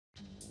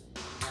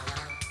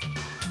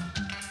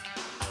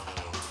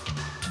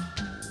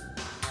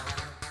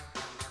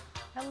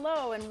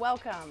Hello and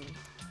welcome.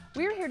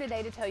 We're here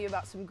today to tell you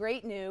about some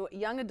great new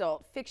young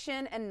adult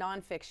fiction and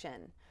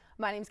nonfiction.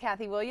 My name's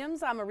Kathy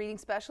Williams. I'm a reading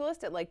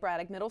specialist at Lake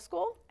Braddock Middle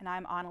School. And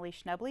I'm Annalee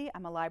Schnebele.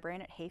 I'm a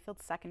librarian at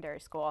Hayfield Secondary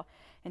School.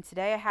 And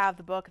today I have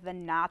the book The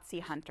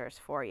Nazi Hunters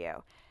for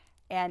you.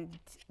 And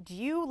do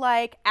you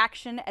like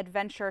action,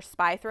 adventure,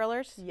 spy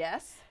thrillers?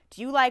 Yes.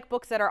 Do you like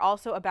books that are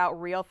also about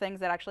real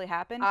things that actually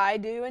happened? I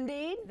do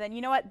indeed. Then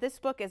you know what? This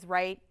book is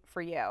right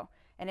for you.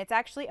 And it's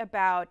actually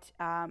about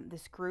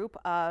this group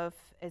of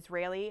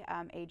Israeli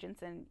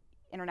agents and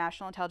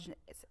international intelligence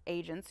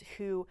agents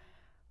who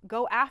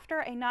go after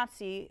a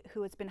Nazi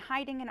who has been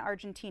hiding in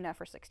Argentina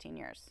for 16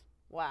 years.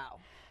 Wow.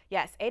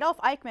 Yes, Adolf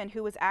Eichmann,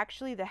 who was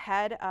actually the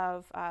head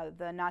of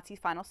the Nazi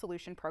Final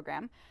Solution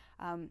program,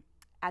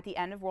 at the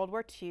end of World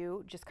War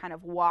II, just kind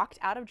of walked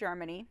out of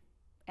Germany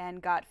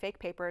and got fake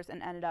papers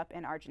and ended up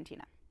in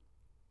Argentina.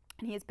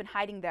 And he has been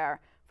hiding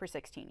there for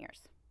 16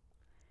 years.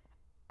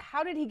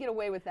 How did he get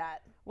away with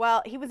that?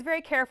 Well, he was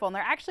very careful, and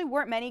there actually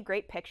weren't many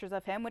great pictures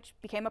of him, which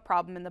became a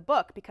problem in the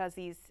book because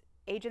these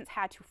agents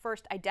had to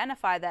first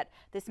identify that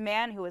this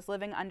man who was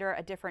living under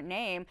a different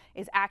name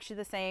is actually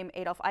the same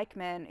Adolf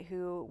Eichmann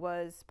who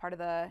was part of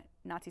the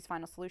Nazis'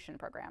 Final Solution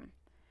program.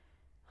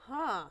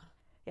 Huh.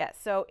 Yeah,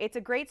 so it's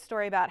a great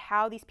story about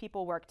how these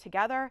people work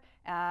together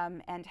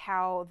and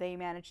how they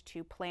managed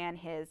to plan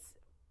his,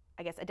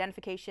 I guess,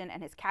 identification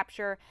and his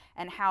capture,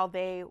 and how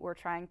they were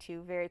trying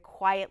to very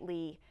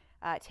quietly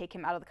take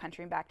him out of the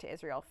country and back to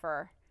Israel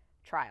for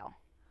trial.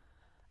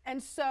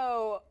 And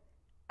so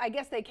I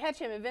guess they catch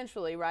him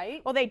eventually,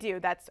 right? Well, they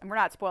do. We're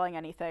not spoiling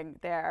anything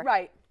there.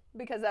 Right,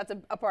 because that's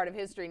a part of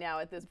history now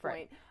at this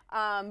point.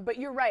 Right. But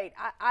you're right.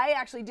 I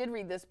actually did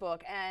read this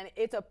book, and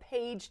it's a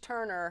page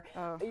turner.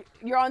 Oh.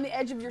 You're on the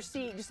edge of your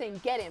seat just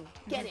saying, get him,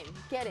 get him,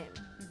 get him.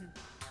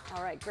 Mm-hmm.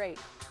 All right, great.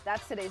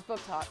 That's today's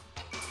book talk.